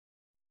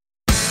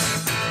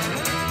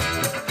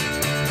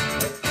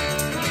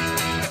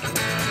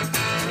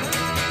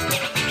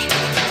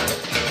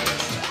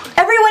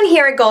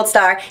here at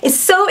Goldstar is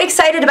so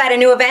excited about a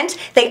new event,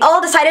 they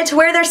all decided to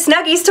wear their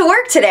Snuggies to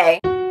work today.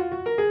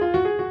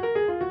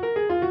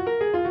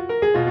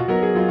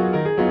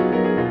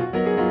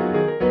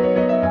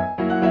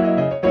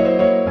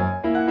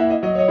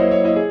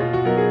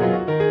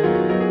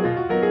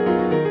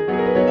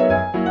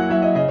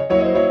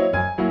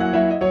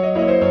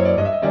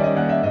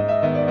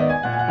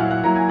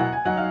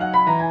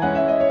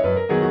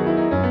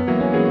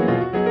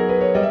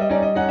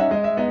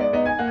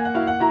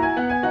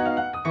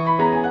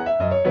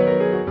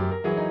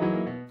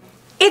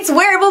 It's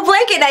wearable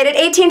blanket night at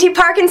AT&T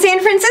Park in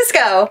San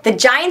Francisco. The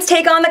Giants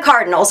take on the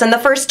Cardinals, and the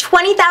first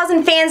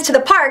 20,000 fans to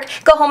the park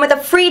go home with a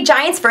free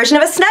Giants version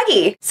of a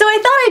Snuggie. So I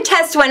thought I'd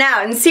test one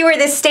out and see where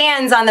this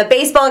stands on the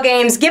baseball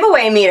games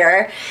giveaway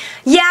meter.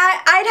 Yeah,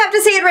 I'd have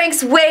to say it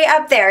ranks way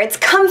up there. It's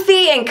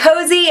comfy and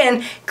cozy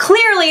and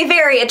clearly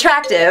very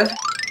attractive.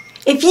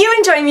 If you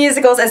enjoy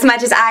musicals as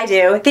much as I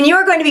do, then you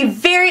are going to be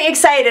very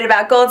excited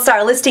about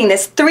Goldstar listing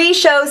this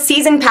 3-show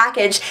season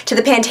package to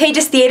the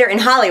Pantages Theater in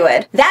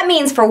Hollywood. That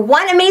means for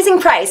one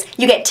amazing price,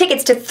 you get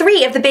tickets to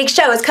 3 of the big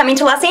shows coming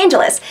to Los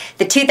Angeles: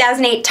 the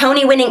 2008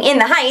 Tony-winning In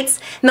the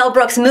Heights, Mel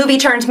Brooks'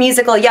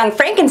 movie-turned-musical Young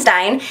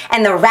Frankenstein,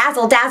 and the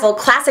razzle-dazzle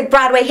classic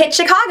Broadway hit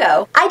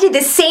Chicago. I did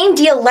the same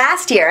deal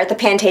last year at the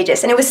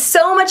Pantages, and it was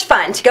so much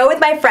fun to go with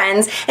my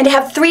friends and to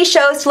have 3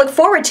 shows to look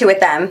forward to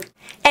with them.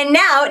 And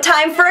now,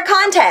 time for a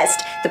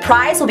contest! The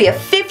prize will be a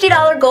 $50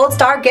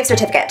 Goldstar Gift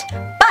Certificate.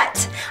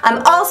 But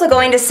I'm also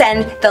going to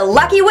send the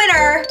lucky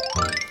winner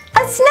a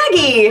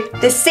Snuggie!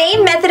 The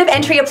same method of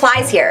entry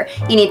applies here.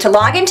 You need to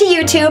log into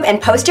YouTube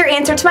and post your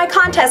answer to my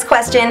contest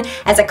question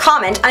as a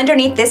comment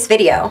underneath this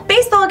video.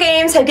 Baseball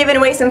games have given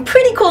away some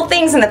pretty cool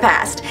things in the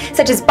past,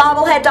 such as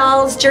bobblehead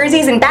dolls,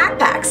 jerseys, and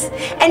backpacks.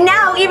 And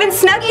now even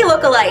Snuggie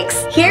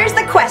lookalikes! Here's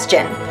the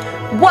question.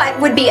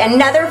 What would be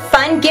another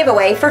fun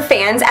giveaway for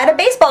fans at a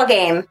baseball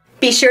game?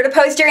 Be sure to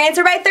post your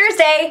answer by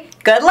Thursday.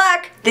 Good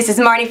luck! This is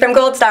Marni from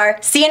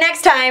Goldstar. See you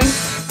next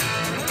time!